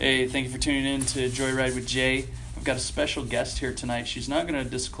Hey, thank you for tuning in to Joyride with Jay. I've got a special guest here tonight. She's not going to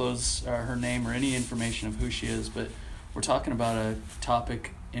disclose her name or any information of who she is, but we're talking about a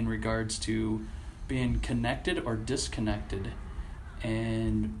topic in regards to being connected or disconnected.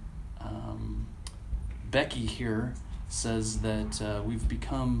 And Becky here says that we've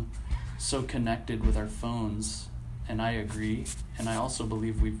become so connected with our phones, and I agree. And I also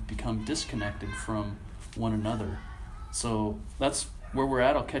believe we've become disconnected from one another. So that's where we're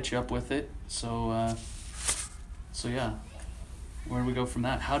at. I'll catch you up with it. So yeah, where do we go from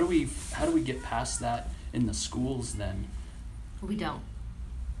that? How do we get past that in the schools then? We don't.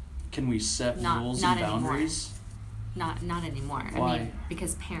 Can we set rules and boundaries? Not anymore. Why? I mean,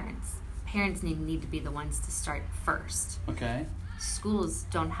 because parents need to be the ones to start first. Okay. Schools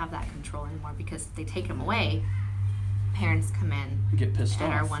don't have that control anymore because if they take them away, parents come in Get pissed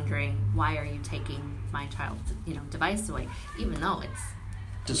and off. are wondering, why are you taking my child's device away, even though it's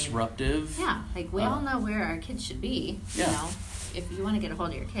disruptive. Like we all know where our kids should be. Yeah. If you want to get a hold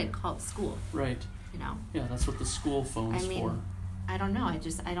of your kid, call the school. Right. Yeah, that's what the school phone's for. I don't know. I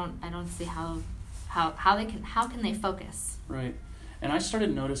don't see how can they focus. Right. And I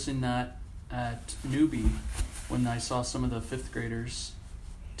started noticing that at Newbie when I saw some of the 5th graders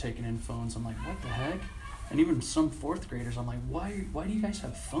taking in phones. I'm like, what the heck? And even some 4th graders, I'm like, why do you guys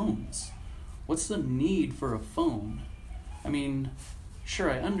have phones? What's the need for a phone? I mean,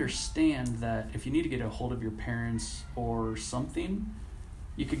 sure, I understand that if you need to get a hold of your parents or something,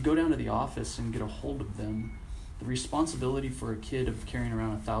 you could go down to the office and get a hold of them. The responsibility for a kid of carrying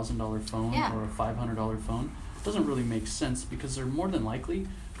around a $1,000 phone or a $500 phone doesn't really make sense because they're more than likely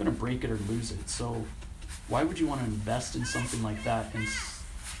going to break it or lose it. So why would you want to invest in something like that and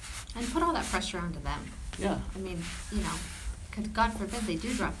put all that pressure onto them? Yeah. I mean, because God forbid they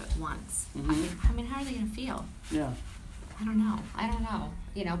do drop it once. Mm-hmm. I mean, how are they going to feel? Yeah. I don't know.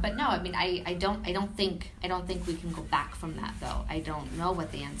 But no, I mean, I don't think we can go back from that though. I don't know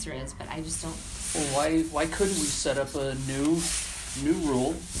what the answer is, but I just don't. Well, why couldn't we set up a new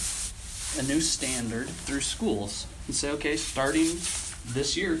rule, a new standard through schools and say, okay, starting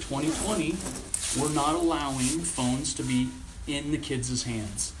this year, 2020, we're not allowing phones to be in the kids'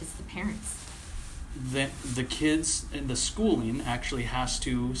 hands. It's the parents. The kids and the schooling actually has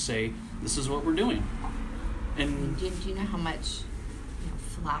to say, this is what we're doing. And do you know how much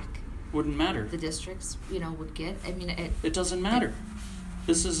flack wouldn't matter the districts would get? I mean, it doesn't matter.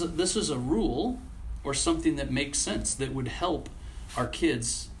 This is a rule or something that makes sense that would help our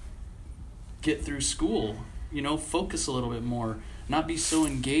kids get through school. Focus a little bit more, not be so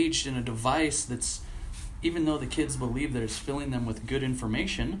engaged in a device that's, even though the kids believe that it's filling them with good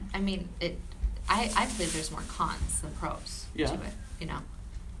information. I mean, I believe there's more cons than pros to it.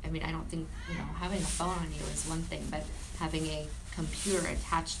 I mean, I don't think, having a phone on you is one thing, but having a computer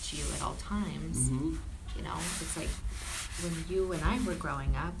attached to you at all times, mm-hmm. It's like when you and I were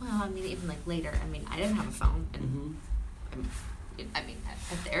growing up, well, I mean, even like later, I mean, I didn't have a phone. And mm-hmm. I mean,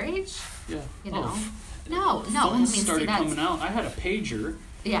 at their age, No. Phones started coming out. I had a pager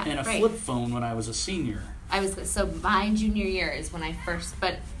and a flip phone when I was a senior. So my junior year is when I first,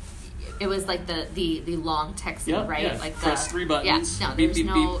 but it was like the long texting, right? Yeah. Like press 3 buttons. Yeah, no, there was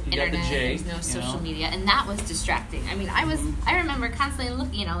no beep, internet, the J, there was no social media, and that was distracting. I mean, I remember constantly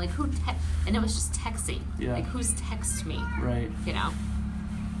looking, like and it was just texting. Yeah. Like who's text me? Right.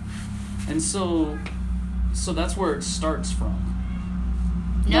 And so that's where it starts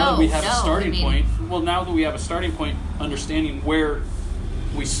from. Now that we have a starting point. Well, now that we have a starting point, understanding where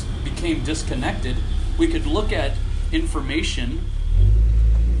we became disconnected, we could look at information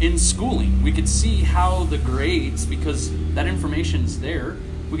in schooling. We could see how the grades, because that information is there,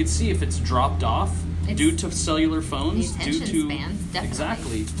 we could see if it's dropped off due to cellular phones, the attention spans, definitely.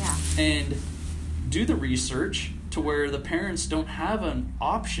 Exactly. Yeah. And do the research to where the parents don't have an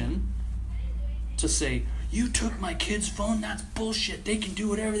option to say, you took my kid's phone, that's bullshit. They can do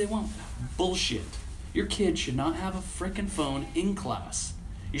whatever they want. Bullshit. Your kid should not have a frickin' phone in class.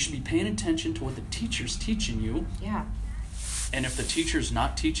 You should be paying attention to what the teacher's teaching you. Yeah. And if the teacher's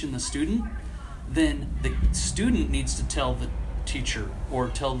not teaching the student, then the student needs to tell the teacher or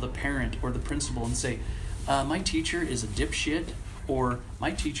tell the parent or the principal and say, my teacher is a dipshit, or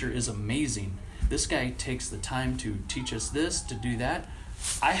my teacher is amazing. This guy takes the time to teach us this, to do that.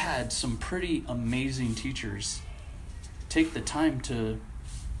 I had some pretty amazing teachers take the time to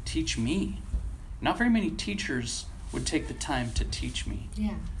teach me. Not very many teachers would take the time to teach me.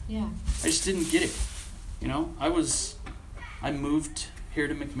 Yeah. I just didn't get it. I moved here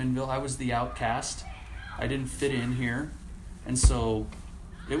to McMinnville. I was the outcast. I didn't fit in here. And so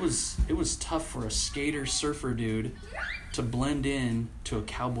it was tough for a skater surfer dude to blend in to a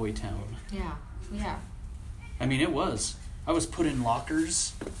cowboy town. Yeah, yeah. I mean, it was. I was put in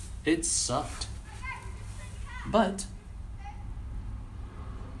lockers. It sucked. But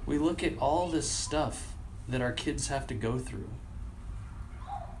we look at all this stuff that our kids have to go through.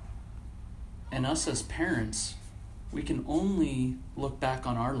 And us as parents, we can only look back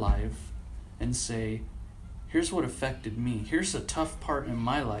on our life and say, here's what affected me. Here's a tough part in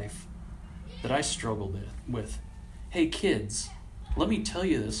my life that I struggled with. Hey kids, let me tell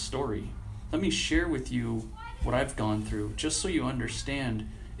you this story. Let me share with you what I've gone through, just so you understand.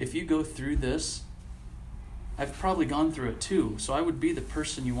 If you go through this, I've probably gone through it too. So I would be the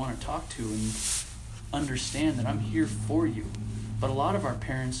person you want to talk to and understand that I'm here for you. But a lot of our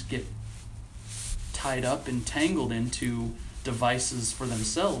parents get tied up and tangled into devices for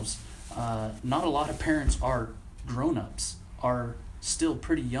themselves. Not a lot of parents are grown-ups, are still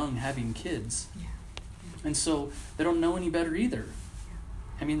pretty young having kids. Yeah. And so they don't know any better either.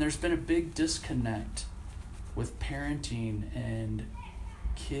 I mean, there's been a big disconnect with parenting and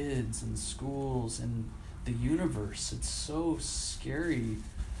kids and schools and the universe. It's so scary,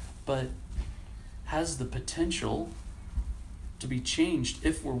 but has the potential to be changed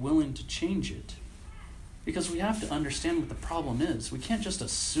if we're willing to change it. Because we have to understand what the problem is. We can't just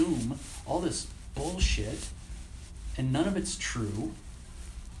assume all this bullshit and none of it's true,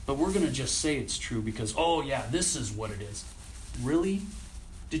 but we're going to just say it's true because, oh yeah, this is what it is. Really?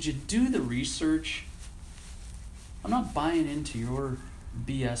 Did you do the research? I'm not buying into your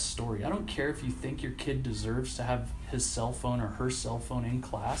BS story. I don't care if you think your kid deserves to have his cell phone or her cell phone in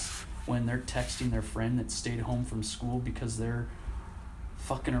class when they're texting their friend that stayed home from school because they're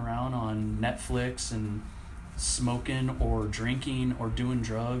fucking around on Netflix and smoking or drinking or doing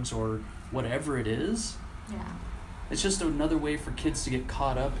drugs or whatever it is. Yeah. It's just another way for kids to get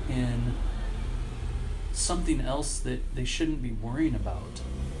caught up in something else that they shouldn't be worrying about.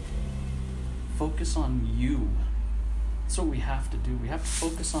 Focus on you. That's what we have to do. We have to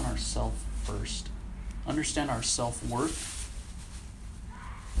focus on ourselves first. Understand our self-worth.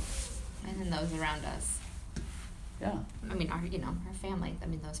 And then those around us. Yeah. I mean, our family. I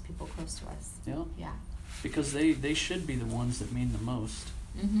mean, those people close to us. Yeah. Yeah. Because they should be the ones that mean the most.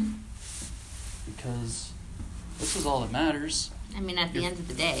 Mm-hmm. Because this is all that matters. I mean, at the end of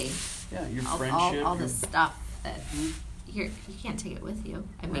the day, yeah, your friendship, all the stuff that you can't take it with you.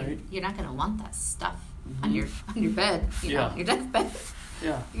 I mean, right. You're not going to want that stuff on your bed, your deathbed.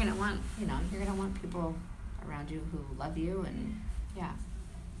 Yeah. You're going to want people around you who love you and yeah.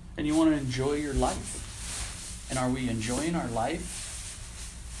 And you want to enjoy your life. And are we enjoying our life?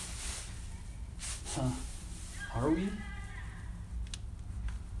 Are we?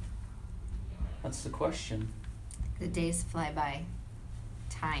 That's the question. The days fly by.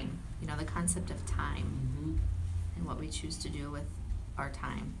 Time. The concept of time and what we choose to do with our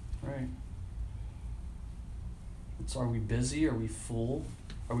time. Right. Are we busy? Are we full?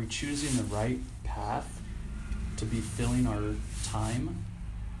 Are we choosing the right path to be filling our time?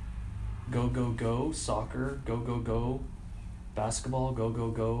 Go, go, go, soccer, go, go, go, basketball, go, go,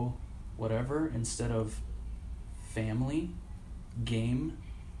 go, whatever, instead of family, game,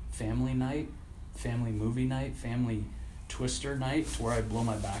 family night, family movie night, family twister night to where I blow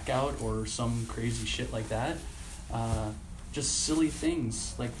my back out or some crazy shit like that. Just silly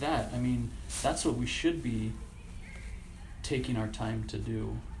things like that. I mean, that's what we should be taking our time to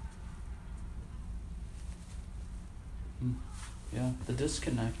do. Yeah, the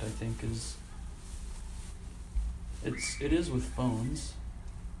disconnect, I think, it is with phones,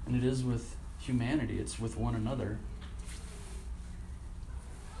 and it is with humanity. It's with one another.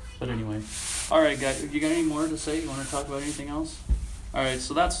 But anyway, all right, guys, you got any more to say? You want to talk about anything else? All right,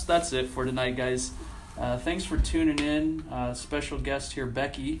 so that's it for tonight, guys. Thanks for tuning in. Special guest here,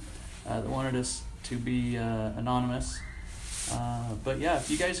 Becky, that wanted us to be anonymous. But yeah, if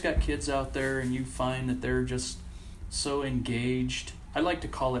you guys got kids out there and you find that they're just so engaged, I like to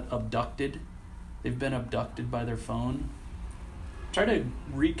call it abducted. They've been abducted by their phone. Try to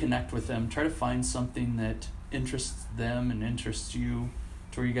reconnect with them. Try to find something that interests them and interests you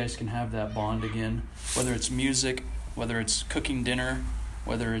to where you guys can have that bond again. Whether it's music, whether it's cooking dinner,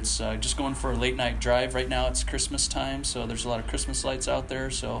 whether it's just going for a late night drive. Right now it's Christmas time, so there's a lot of Christmas lights out there.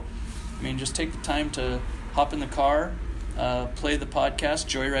 So, I mean, just take the time to hop in the car, play the podcast,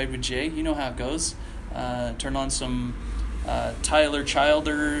 Joyride with Jay. You know how it goes. Turn on some Tyler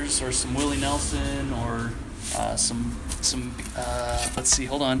Childers or some Willie Nelson or some let's see,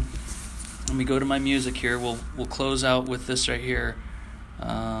 hold on. Let me go to my music here. We'll close out with this right here.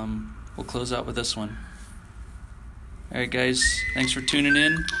 We'll close out with this one. All right, guys. Thanks for tuning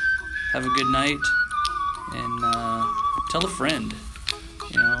in. Have a good night. And tell a friend.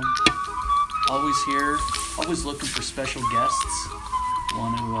 You know, always here, always looking for special guests.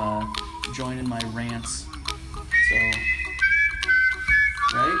 Want to join in my rants. So,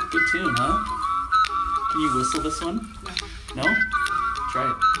 right? Good tune, huh? Can you whistle this one? No?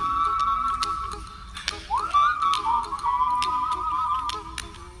 Try it.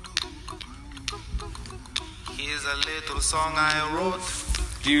 Here's a little song I wrote.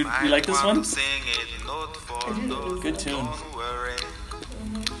 Do you like this one? Sing it note for note. Good tune. Don't worry.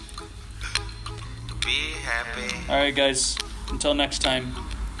 Be happy. Alright, guys. Until next time.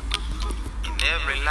 In every